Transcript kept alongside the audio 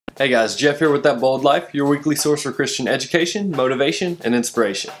Hey guys, Jeff here with That Bold Life, your weekly source for Christian education, motivation, and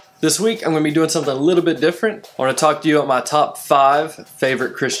inspiration. This week, I'm going to be doing something a little bit different. I want to talk to you about my top 5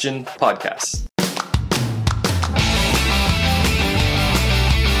 favorite Christian podcasts.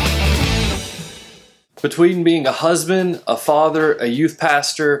 Between being a husband, a father, a youth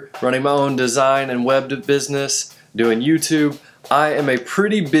pastor, running my own design and web business, doing YouTube, I am a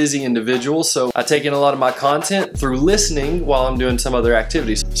pretty busy individual, so I take in a lot of my content through listening while I'm doing some other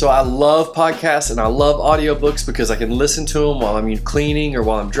activities. So I love podcasts and I love audiobooks because I can listen to them while I'm cleaning or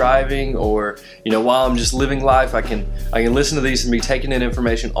while I'm driving or while I'm just living life. I can listen to these and be taking in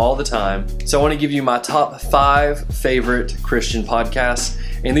information all the time. So I want to give you my top 5 favorite Christian podcasts.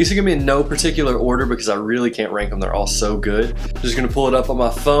 And these are going to be in no particular order because I really can't rank them. They're all so good. I'm just going to pull it up on my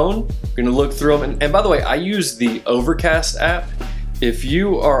phone. I'm going to look through them. And by the way, I use the Overcast app. If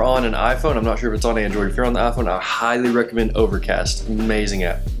you are on an iPhone, I'm not sure if it's on Android. If you're on the iPhone, I highly recommend Overcast. Amazing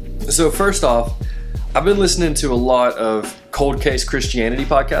app. So first off, I've been listening to a lot of Cold Case Christianity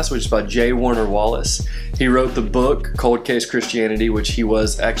podcast, which is by J. Warner Wallace. He wrote the book Cold Case Christianity, which he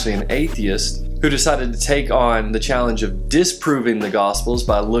was actually an atheist who decided to take on the challenge of disproving the Gospels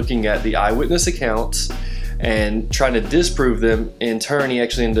by looking at the eyewitness accounts and trying to disprove them. In turn, he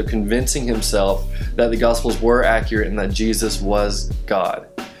actually ended up convincing himself that the Gospels were accurate and that Jesus was God.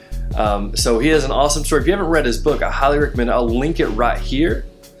 So he has an awesome story. If you haven't read his book, I highly recommend it. I'll link it right here.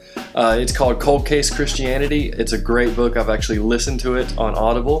 It's called Cold Case Christianity. It's a great book. I've actually listened to it on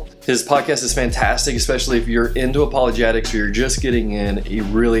Audible. His podcast is fantastic, especially if you're into apologetics or you're just getting in. He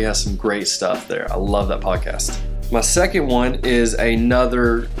really has some great stuff there. I love that podcast. My second one is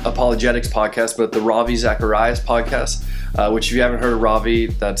another apologetics podcast, but the Ravi Zacharias podcast, which if you haven't heard of Ravi,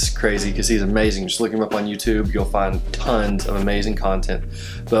 that's crazy because he's amazing. Just look him up on YouTube. You'll find tons of amazing content.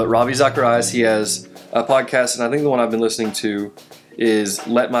 But Ravi Zacharias, he has a podcast, and I think the one I've been listening to is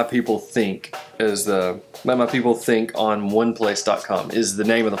Let My People Think. Let My People Think on oneplace.com is the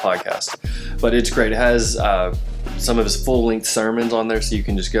name of the podcast. But it's great. It has some of his full-length sermons on there, so you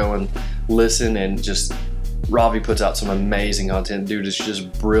can just go and listen, and just Ravi puts out some amazing content. Dude is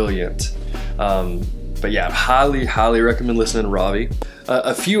just brilliant. But yeah, highly recommend listening to Ravi.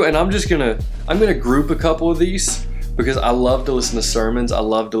 I'm gonna group a couple of these because I love to listen to sermons. I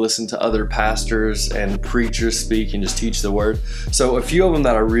love to listen to other pastors and preachers speak and just teach the word. So a few of them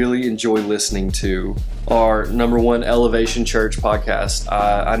that I really enjoy listening to are, number one, Elevation Church podcast.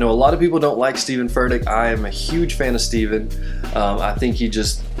 I know a lot of people don't like Stephen Furtick. I am a huge fan of Stephen. I think he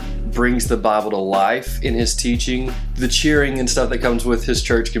just brings the Bible to life in his teaching. The cheering and stuff that comes with his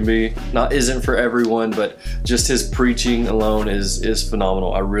church isn't for everyone, but just his preaching alone is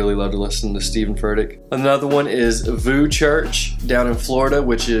phenomenal. I really love to listen to Stephen Furtick. Another one is VU Church down in Florida,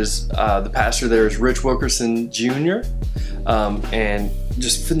 which is the pastor there is Rich Wilkerson Jr. And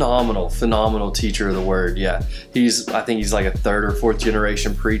just phenomenal teacher of the word. Yeah, I think he's like a 3rd or 4th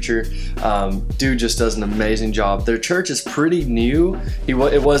generation preacher. Dude just does an amazing job. Their church is pretty new. It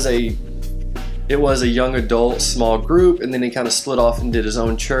was a young adult small group, and then he kind of split off and did his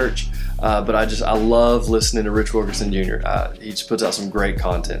own church. But I love listening to Rich Wilkerson Jr. He just puts out some great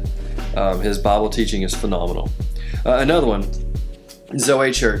content. His Bible teaching is phenomenal. Another one,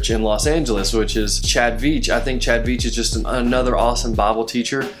 Zoe Church in Los Angeles, which is Chad Veach. I think Chad Veach is just another awesome Bible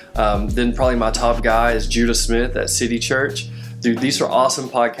teacher. Then probably my top guy is Judah Smith at City Church. Dude, these are awesome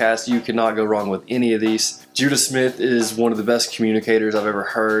podcasts. You cannot go wrong with any of these. Judah Smith is one of the best communicators I've ever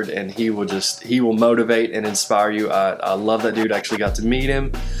heard, and he will motivate and inspire you. I love that dude. I actually got to meet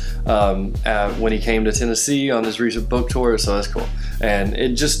him when he came to Tennessee on his recent book tour, so that's cool. And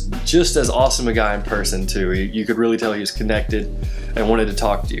it just as awesome a guy in person too. You could really tell he was connected and wanted to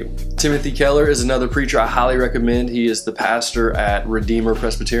talk to you. Timothy Keller is another preacher I highly recommend. He is the pastor at Redeemer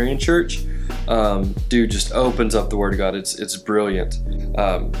Presbyterian Church. Dude just opens up the Word of God. It's brilliant.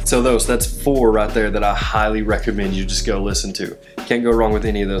 So that's 4 right there that I highly recommend you just go listen to. Can't go wrong with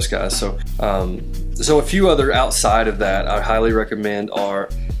any of those guys. So a few other outside of that I highly recommend are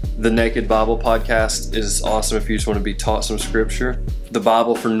the Naked Bible podcast is awesome if you just want to be taught some scripture. The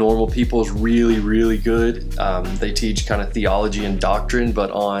Bible for Normal People is really good. They teach kind of theology and doctrine,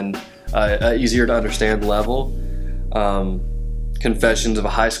 but on an easier to understand level. Confessions of a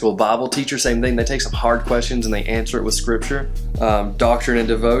High School Bible Teacher, same thing. They take some hard questions and they answer it with scripture. Doctrine and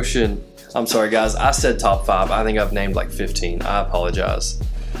Devotion. I'm sorry guys, I said top 5. I think I've named like 15. I apologize.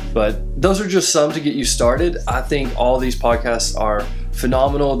 But those are just some to get you started. I think all these podcasts are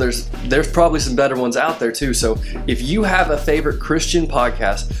phenomenal. There's probably some better ones out there too. So if you have a favorite Christian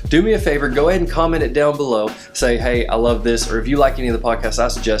podcast, do me a favor, go ahead and comment it down below. Say, hey, I love this. Or if you like any of the podcasts I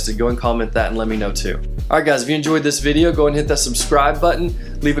suggested, go and comment that and let me know too. Alright guys, if you enjoyed this video, go and hit that subscribe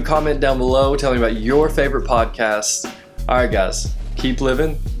button. Leave a comment down below. Tell me about your favorite podcast. Alright guys, keep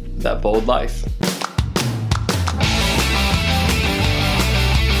living that bold life.